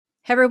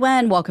Hey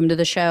everyone, welcome to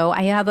the show.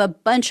 I have a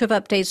bunch of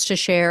updates to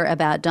share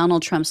about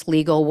Donald Trump's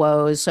legal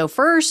woes. So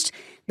first,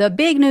 the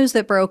big news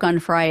that broke on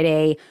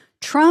Friday,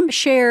 Trump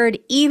shared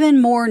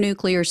even more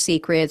nuclear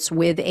secrets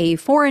with a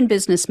foreign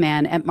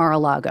businessman at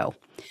Mar-a-Lago.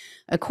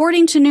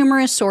 According to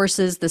numerous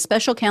sources, the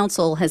special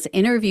counsel has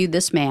interviewed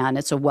this man.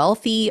 It's a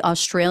wealthy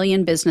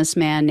Australian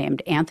businessman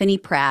named Anthony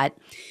Pratt.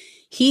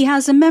 He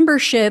has a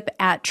membership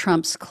at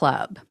Trump's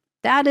club.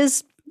 That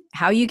is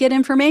how you get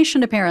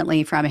information,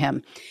 apparently, from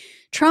him.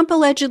 Trump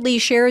allegedly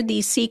shared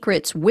these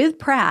secrets with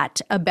Pratt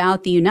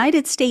about the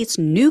United States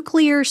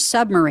nuclear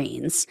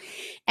submarines.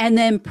 And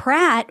then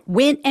Pratt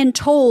went and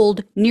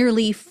told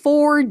nearly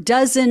 4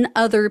 dozen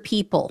other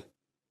people,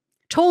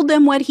 told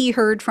them what he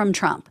heard from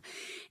Trump.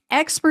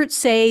 Experts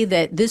say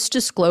that this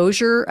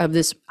disclosure of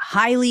this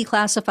highly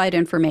classified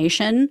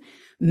information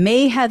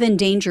may have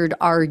endangered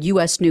our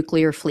U.S.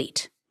 nuclear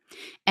fleet.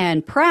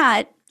 And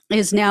Pratt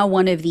is now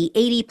one of the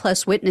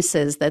 80-plus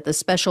witnesses that the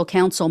special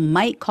counsel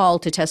might call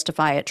to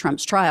testify at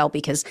Trump's trial,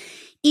 because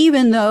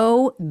even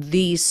though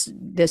the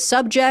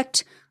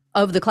subject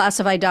of the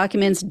classified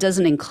documents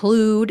doesn't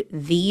include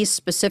these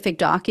specific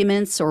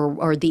documents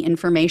or the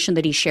information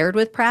that he shared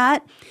with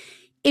Pratt,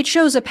 it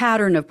shows a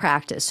pattern of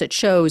practice. It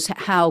shows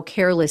how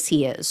careless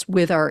he is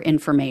with our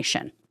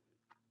information.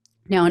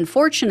 Now,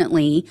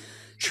 unfortunately,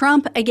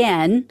 Trump,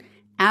 again,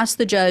 asked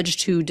the judge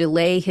to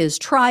delay his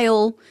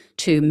trial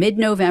to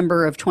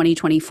mid-November of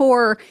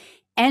 2024,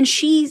 and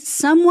she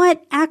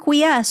somewhat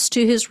acquiesced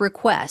to his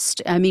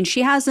request. I mean,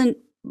 she hasn't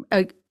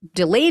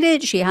delayed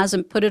it, she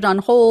hasn't put it on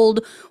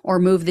hold or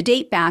moved the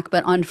date back,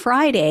 but on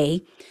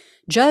Friday,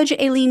 Judge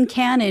Aileen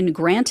Cannon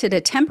granted a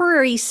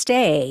temporary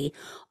stay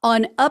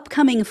on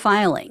upcoming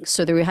filings.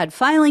 So there had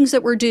filings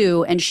that were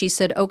due, and she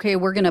said, okay,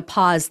 we're going to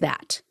pause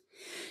that.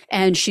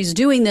 And she's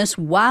doing this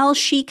while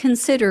she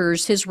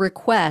considers his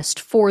request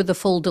for the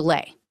full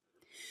delay.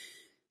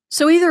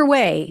 So either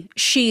way,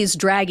 she's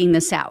dragging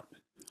this out.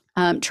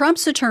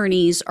 Trump's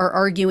attorneys are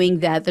arguing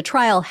that the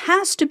trial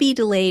has to be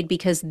delayed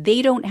because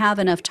they don't have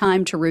enough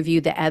time to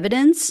review the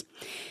evidence.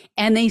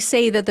 And they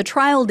say that the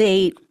trial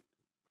date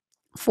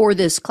for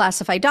this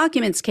classified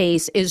documents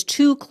case is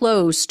too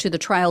close to the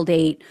trial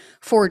date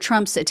for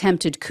Trump's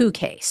attempted coup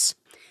case.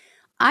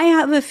 I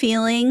have a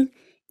feeling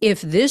if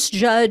this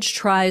judge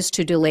tries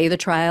to delay the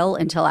trial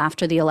until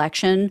after the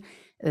election,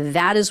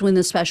 that is when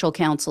the special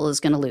counsel is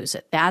going to lose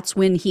it. That's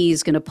when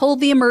he's going to pull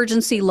the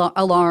emergency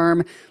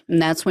alarm, and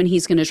that's when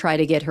he's going to try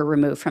to get her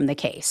removed from the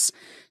case.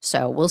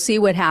 So we'll see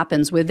what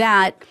happens with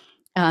that.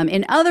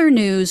 In other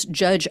news,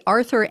 Judge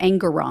Arthur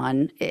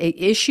Engoron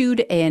issued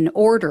an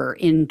order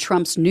in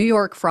Trump's New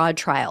York fraud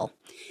trial.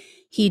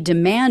 He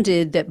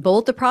demanded that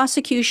both the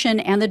prosecution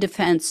and the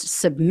defense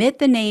submit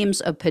the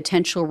names of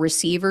potential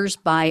receivers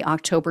by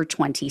October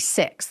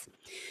 26th.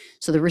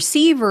 So the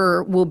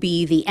receiver will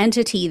be the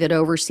entity that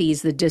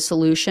oversees the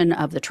dissolution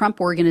of the Trump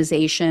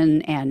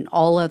Organization and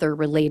all other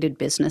related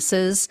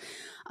businesses.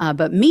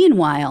 But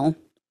meanwhile,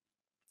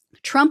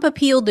 Trump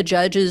appealed the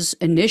judge's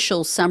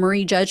initial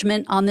summary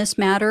judgment on this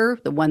matter,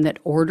 the one that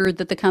ordered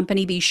that the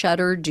company be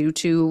shuttered due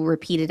to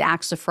repeated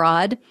acts of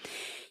fraud.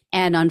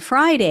 And on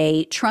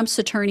Friday, Trump's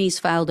attorneys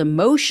filed a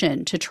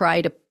motion to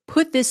try to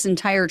put this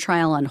entire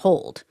trial on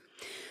hold.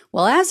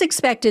 Well, as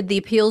expected, the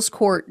appeals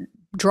court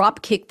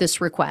drop-kicked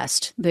this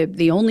request.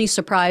 The only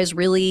surprise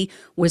really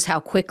was how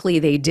quickly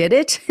they did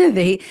it.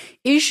 They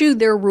issued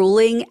their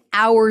ruling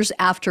hours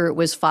after it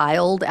was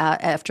filed,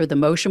 after the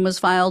motion was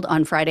filed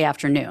on Friday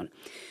afternoon.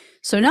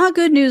 So not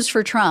good news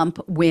for Trump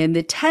when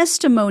the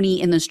testimony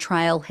in this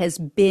trial has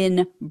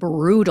been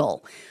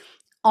brutal.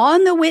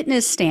 On the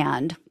witness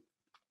stand,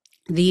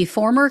 the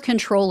former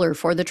controller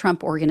for the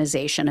Trump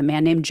Organization, a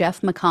man named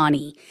Jeff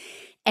McConney,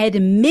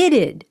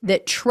 admitted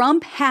that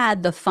Trump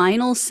had the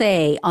final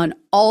say on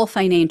all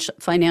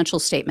financial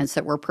statements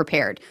that were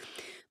prepared.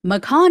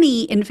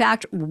 McConney, in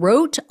fact,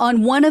 wrote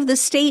on one of the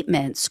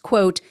statements,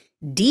 quote,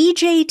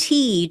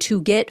 DJT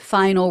to get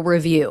final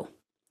review.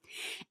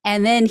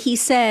 And then he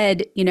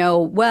said,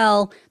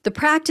 well, the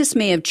practice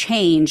may have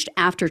changed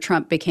after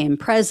Trump became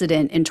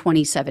president in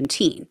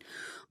 2017.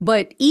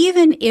 But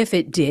even if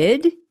it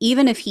did,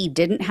 even if he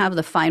didn't have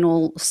the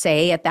final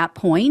say at that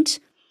point,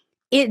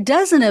 it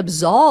doesn't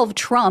absolve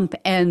Trump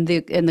and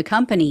the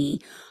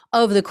company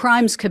of the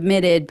crimes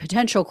committed,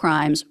 potential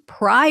crimes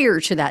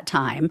prior to that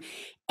time.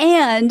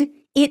 And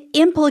it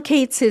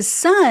implicates his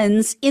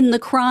sons in the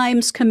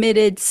crimes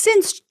committed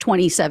since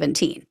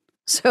 2017.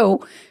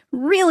 So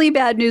really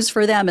bad news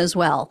for them as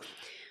well.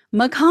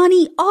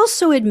 McConney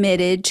also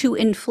admitted to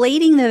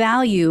inflating the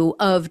value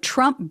of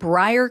Trump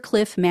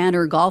Briarcliff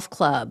Manor Golf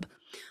Club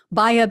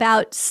by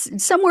about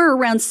somewhere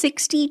around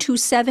 $60 to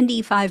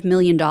 $75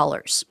 million.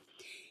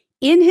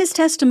 In his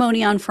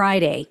testimony on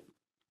Friday,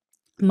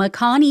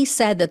 McConney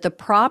said that the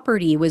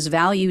property was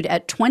valued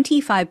at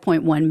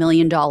 $25.1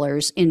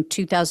 million in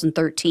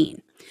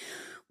 2013.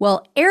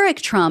 Well,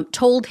 Eric Trump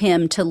told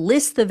him to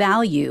list the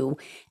value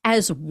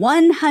as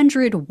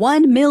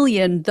 $101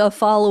 million the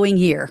following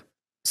year.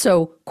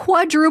 So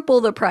quadruple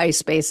the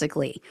price,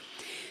 basically.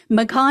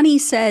 McConney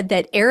said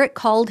that Eric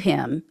called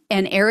him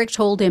and Eric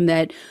told him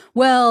that,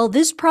 well,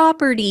 this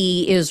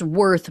property is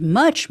worth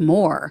much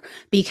more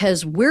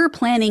because we're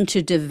planning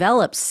to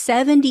develop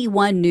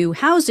 71 new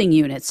housing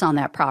units on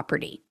that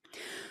property.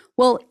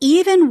 Well,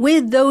 even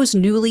with those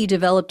newly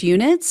developed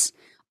units,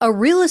 a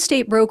real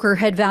estate broker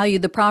had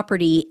valued the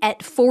property at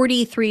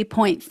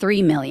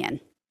 $43.3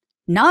 million,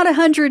 not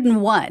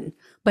 101,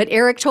 but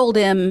Eric told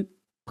him,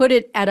 put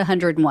it at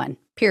 101,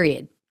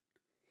 period.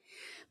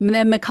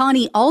 Then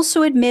McConney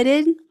also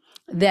admitted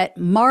that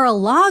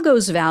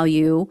Mar-a-Lago's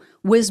value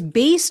was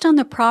based on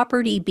the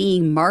property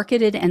being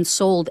marketed and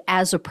sold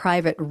as a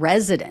private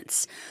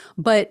residence.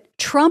 But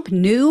Trump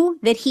knew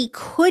that he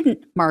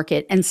couldn't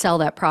market and sell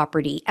that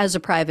property as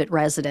a private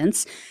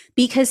residence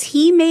because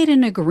he made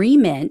an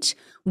agreement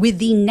with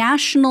the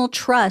National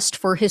Trust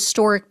for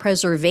Historic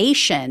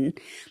Preservation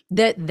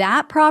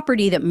that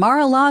property, that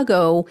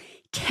Mar-a-Lago,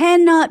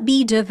 cannot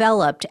be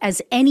developed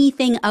as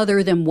anything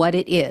other than what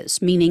it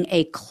is, meaning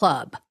a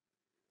club.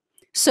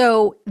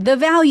 So the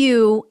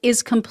value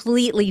is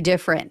completely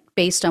different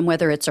based on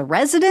whether it's a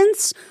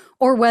residence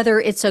or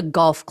whether it's a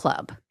golf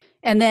club.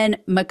 And then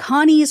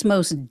McConney's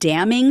most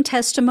damning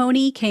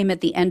testimony came at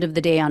the end of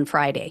the day on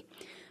Friday.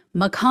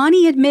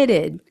 McConney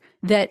admitted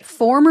that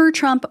former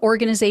Trump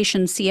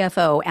Organization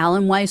CFO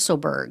Alan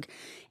Weisselberg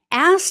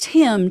asked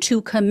him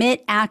to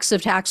commit acts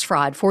of tax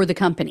fraud for the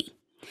company.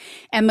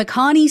 And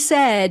McConney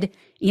said,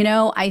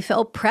 I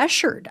felt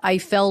pressured. I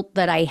felt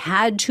that I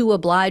had to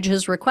oblige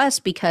his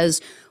request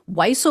because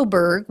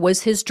Weisselberg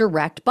was his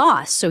direct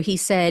boss. So he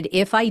said,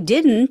 if I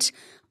didn't,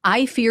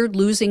 I feared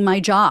losing my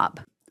job.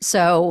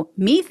 So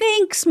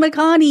methinks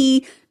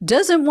McConney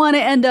doesn't want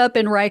to end up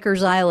in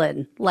Rikers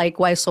Island like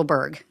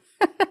Weisselberg.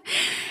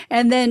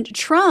 And then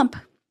Trump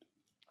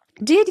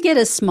did get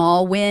a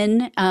small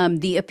win.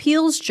 The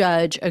appeals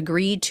judge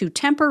agreed to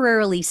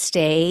temporarily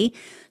stay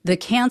the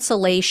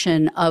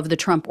cancellation of the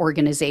Trump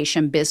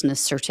Organization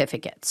business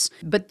certificates.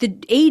 But the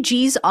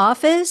AG's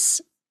office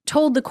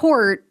told the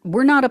court,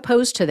 we're not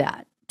opposed to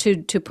that,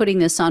 to putting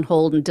this on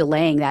hold and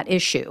delaying that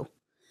issue.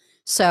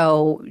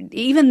 So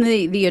even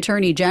the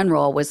attorney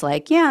general was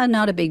like, yeah,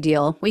 not a big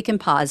deal. We can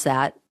pause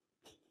that.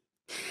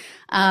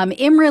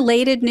 In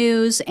related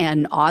news,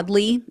 and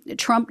oddly,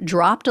 Trump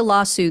dropped a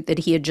lawsuit that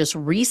he had just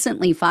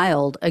recently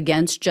filed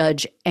against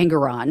Judge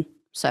Engoron.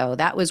 So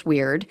that was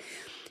weird.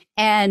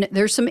 And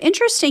there's some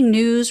interesting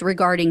news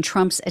regarding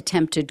Trump's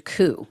attempted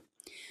coup.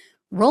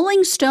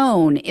 Rolling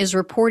Stone is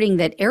reporting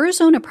that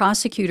Arizona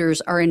prosecutors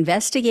are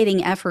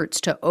investigating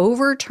efforts to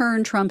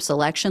overturn Trump's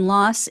election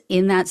loss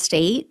in that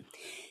state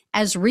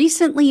as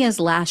recently as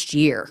last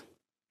year,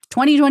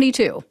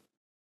 2022.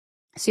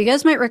 So you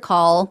guys might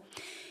recall,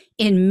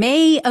 in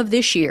May of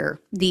this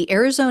year, the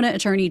Arizona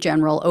Attorney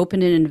General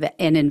opened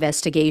an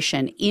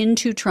investigation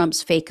into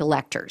Trump's fake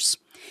electors.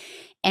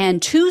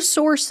 And two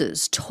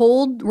sources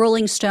told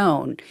Rolling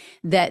Stone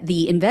that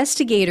the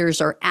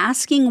investigators are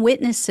asking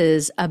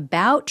witnesses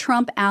about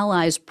Trump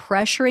allies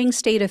pressuring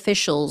state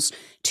officials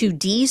to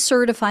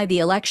decertify the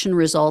election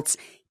results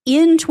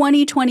in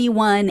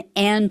 2021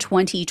 and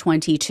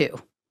 2022.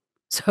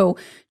 So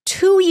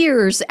 2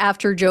 years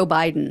after Joe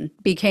Biden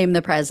became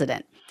the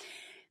president.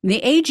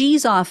 The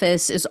AG's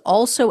office is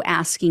also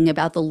asking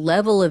about the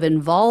level of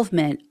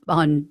involvement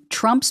on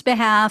Trump's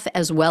behalf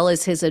as well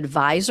as his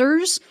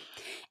advisors.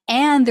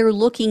 And they're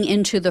looking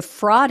into the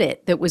fraud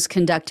that was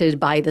conducted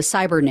by the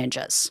cyber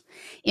ninjas.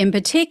 In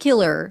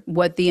particular,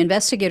 what the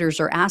investigators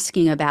are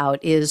asking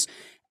about is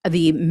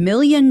the $1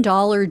 million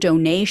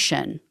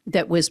donation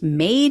that was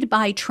made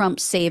by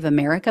Trump's Save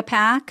America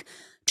PAC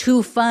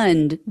to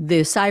fund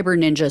the cyber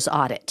ninjas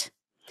audit.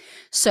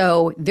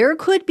 So there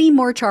could be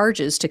more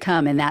charges to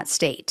come in that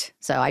state.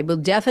 So I will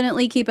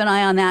definitely keep an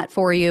eye on that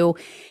for you.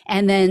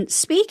 And then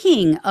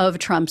speaking of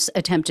Trump's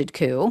attempted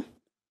coup,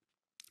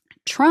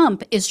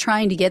 Trump is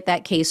trying to get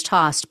that case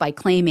tossed by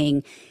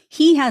claiming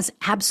he has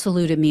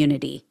absolute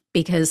immunity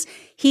because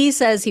he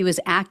says he was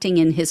acting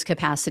in his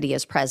capacity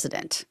as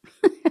president.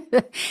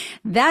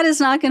 That is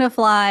not going to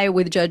fly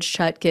with Judge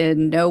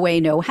Chutkan. No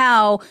way, no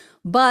how.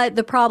 But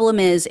the problem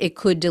is it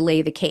could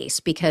delay the case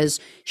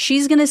because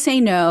she's going to say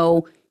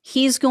no.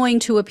 He's going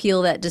to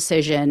appeal that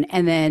decision,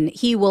 and then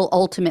he will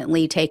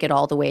ultimately take it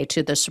all the way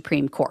to the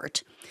Supreme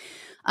Court.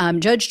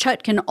 Judge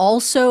Chutkan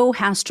also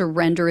has to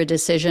render a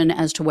decision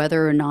as to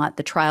whether or not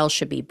the trial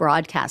should be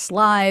broadcast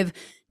live.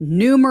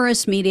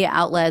 Numerous media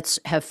outlets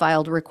have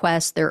filed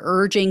requests. They're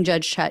urging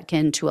Judge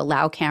Chutkan to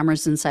allow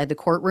cameras inside the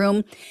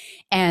courtroom.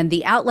 And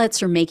the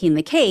outlets are making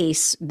the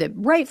case, that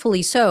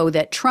rightfully so,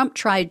 that Trump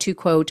tried to,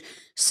 quote,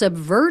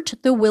 subvert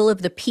the will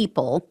of the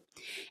people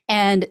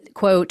and,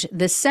 quote,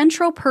 the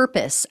central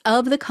purpose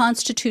of the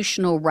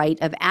constitutional right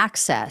of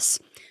access,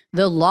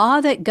 the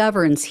law that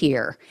governs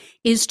here,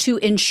 is to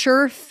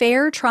ensure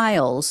fair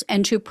trials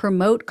and to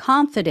promote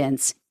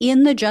confidence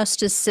in the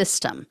justice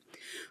system.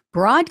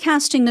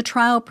 Broadcasting the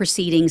trial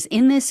proceedings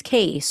in this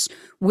case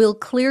will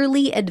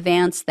clearly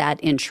advance that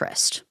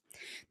interest.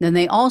 Then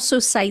they also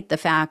cite the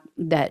fact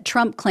that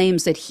Trump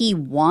claims that he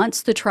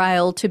wants the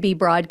trial to be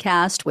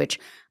broadcast, which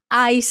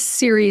I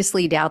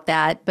seriously doubt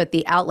that, but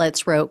the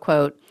outlets wrote,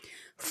 quote,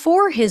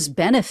 for his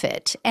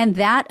benefit and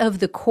that of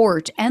the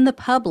court and the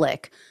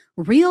public,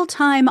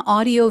 real-time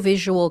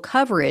audiovisual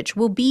coverage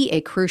will be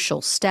a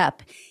crucial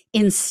step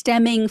in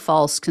stemming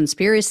false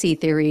conspiracy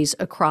theories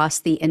across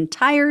the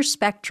entire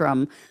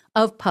spectrum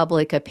of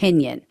public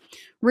opinion,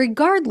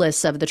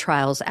 regardless of the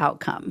trial's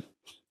outcome.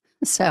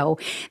 So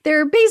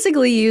they're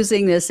basically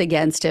using this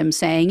against him,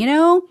 saying,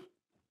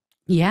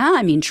 yeah,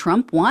 I mean,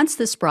 Trump wants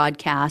this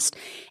broadcast.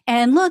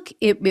 And look,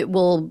 it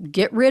will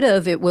get rid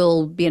of, it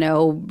will,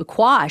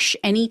 quash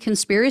any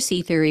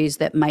conspiracy theories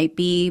that might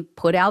be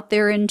put out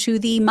there into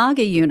the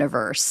MAGA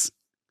universe.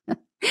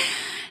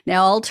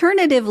 Now,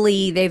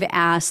 alternatively, they've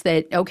asked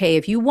that, okay,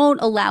 if you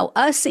won't allow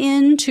us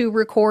in to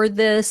record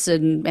this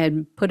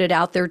and put it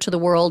out there to the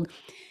world,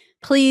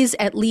 please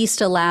at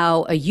least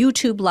allow a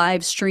YouTube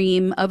live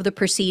stream of the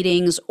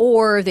proceedings,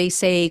 or they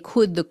say,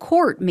 could the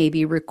court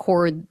maybe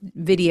record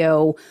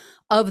video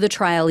of the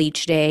trial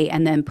each day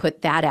and then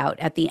put that out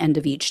at the end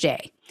of each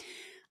day?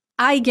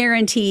 I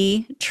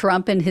guarantee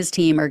Trump and his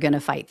team are going to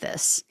fight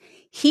this.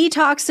 He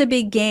talks a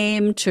big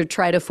game to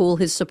try to fool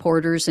his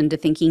supporters into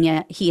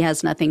thinking he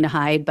has nothing to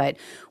hide. But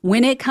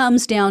when it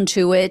comes down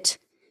to it,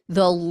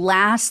 the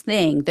last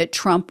thing that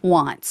Trump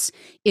wants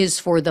is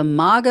for the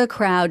MAGA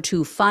crowd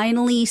to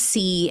finally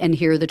see and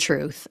hear the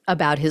truth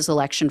about his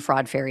election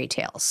fraud fairy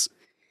tales.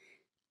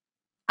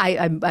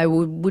 I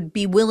would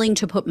be willing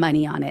to put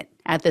money on it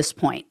at this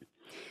point.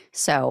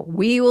 So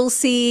we will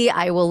see.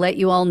 I will let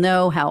you all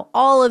know how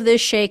all of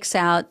this shakes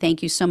out.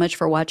 Thank you so much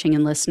for watching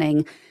and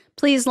listening.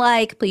 Please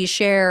like, please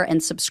share,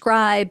 and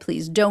subscribe.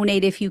 Please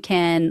donate if you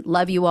can.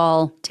 Love you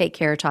all. Take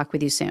care. Talk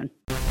with you soon.